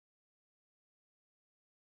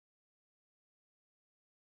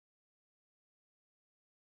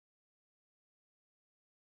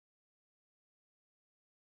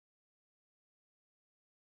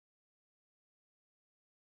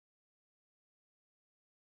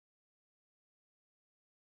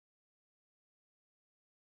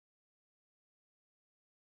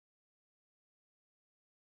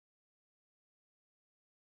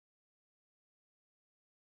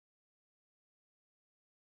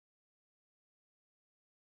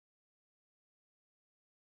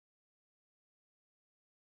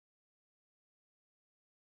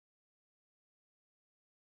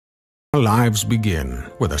Our lives begin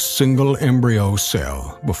with a single embryo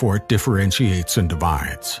cell before it differentiates and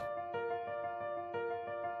divides.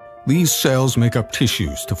 These cells make up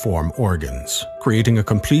tissues to form organs, creating a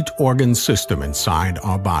complete organ system inside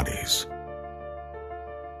our bodies.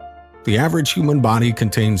 The average human body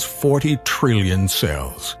contains 40 trillion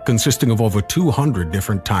cells, consisting of over 200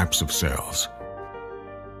 different types of cells.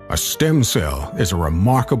 A stem cell is a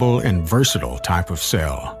remarkable and versatile type of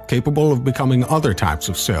cell, capable of becoming other types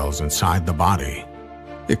of cells inside the body.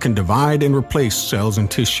 It can divide and replace cells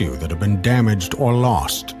and tissue that have been damaged or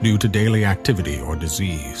lost due to daily activity or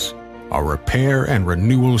disease. A repair and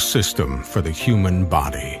renewal system for the human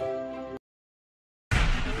body.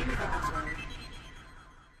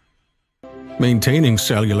 Maintaining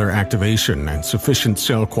cellular activation and sufficient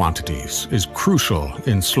cell quantities is crucial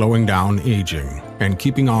in slowing down aging and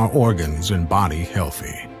keeping our organs and body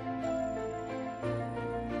healthy.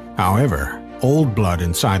 However, old blood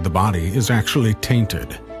inside the body is actually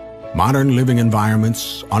tainted. Modern living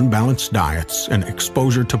environments, unbalanced diets, and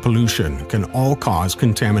exposure to pollution can all cause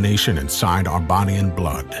contamination inside our body and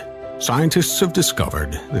blood. Scientists have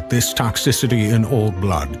discovered that this toxicity in old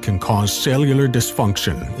blood can cause cellular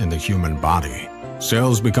dysfunction in the human body.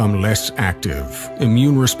 Cells become less active,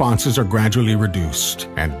 immune responses are gradually reduced,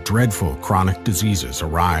 and dreadful chronic diseases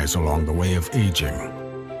arise along the way of aging.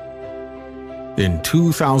 In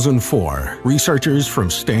 2004, researchers from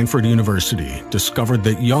Stanford University discovered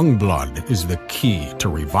that young blood is the key to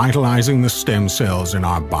revitalizing the stem cells in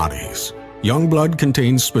our bodies. Young blood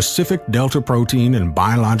contains specific delta protein and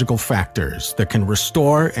biological factors that can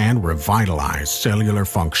restore and revitalize cellular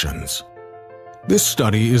functions. This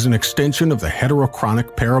study is an extension of the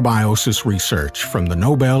heterochronic parabiosis research from the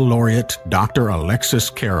Nobel laureate Dr. Alexis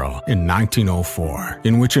Carrel in 1904,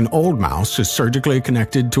 in which an old mouse is surgically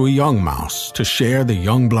connected to a young mouse to share the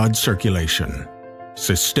young blood circulation.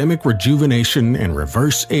 Systemic rejuvenation and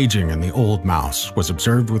reverse aging in the old mouse was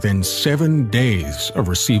observed within 7 days of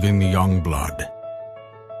receiving the young blood.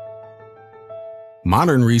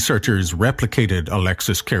 Modern researchers replicated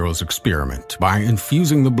Alexis Carrel's experiment by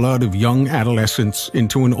infusing the blood of young adolescents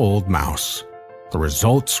into an old mouse. The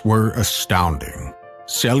results were astounding.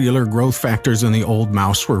 Cellular growth factors in the old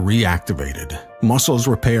mouse were reactivated, muscles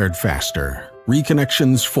repaired faster,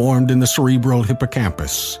 reconnections formed in the cerebral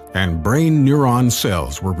hippocampus, and brain neuron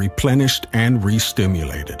cells were replenished and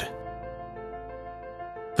re-stimulated.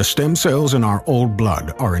 The stem cells in our old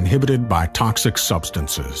blood are inhibited by toxic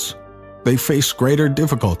substances. They face greater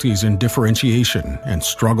difficulties in differentiation and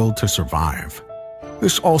struggle to survive.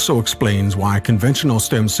 This also explains why conventional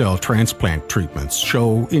stem cell transplant treatments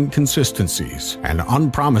show inconsistencies and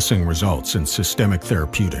unpromising results in systemic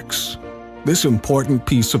therapeutics. This important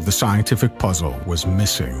piece of the scientific puzzle was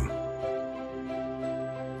missing.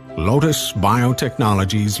 Lotus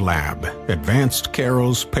Biotechnologies Lab advanced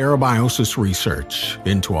Carrel's parabiosis research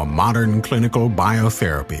into a modern clinical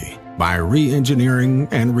biotherapy by re-engineering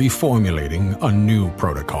and reformulating a new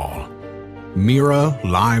protocol.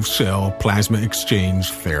 Miira-Cell Plasma Exchange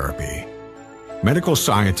Therapy. Medical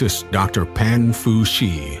scientist Dr. Pan-Fu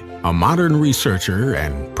Shi, a modern researcher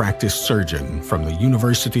and practice surgeon from the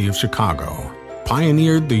University of Chicago,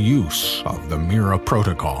 pioneered the use of the Miira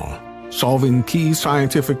protocol, solving key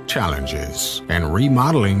scientific challenges and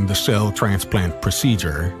remodeling the cell transplant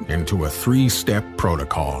procedure into a 3-step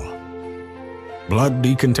protocol. Blood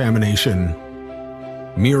decontamination,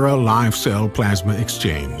 Miira-Cell Plasma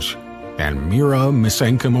Exchange, and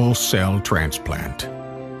Miira-Mesenchymal Cell Transplant.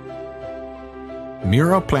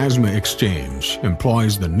 Miira Plasma Exchange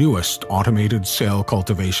employs the newest automated cell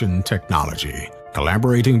cultivation technology,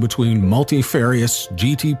 collaborating between multifarious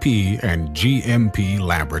GTP and GMP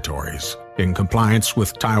laboratories, in compliance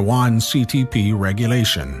with Taiwan CTP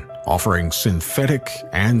regulation, offering synthetic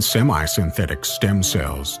and semi-synthetic stem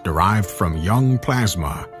cells derived from young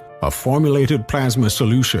plasma, a formulated plasma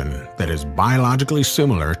solution that is biologically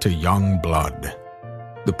similar to young blood.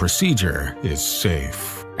 The procedure is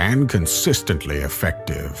safe and consistently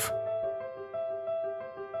effective.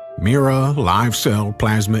 Miira-Cell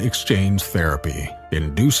Plasma Exchange Therapy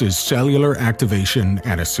induces cellular activation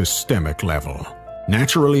at a systemic level,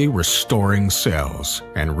 naturally restoring cells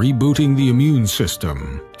and rebooting the immune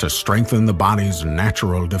system to strengthen the body's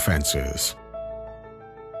natural defenses.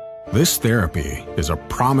 This therapy is a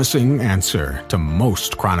promising answer to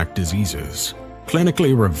most chronic diseases,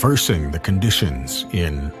 clinically reversing the conditions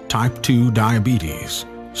in type 2 diabetes,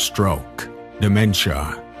 stroke,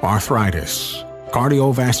 dementia, arthritis,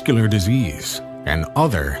 cardiovascular disease, and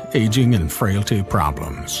other aging and frailty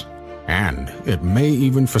problems. And it may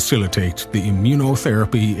even facilitate the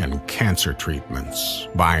immunotherapy and cancer treatments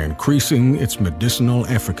by increasing its medicinal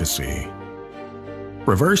efficacy.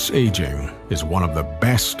 Reverse aging is one of the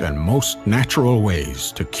best and most natural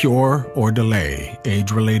ways to cure or delay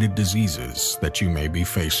age-related diseases that you may be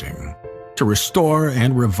facing, to restore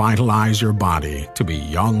and revitalize your body to be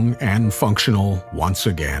young and functional once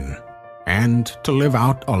again, and to live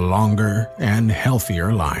out a longer and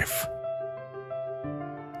healthier life.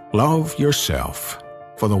 Love yourself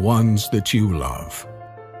for the ones that you love.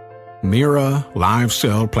 Miira Live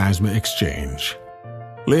Cell Plasma Exchange.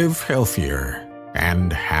 Live healthier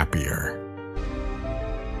and happier.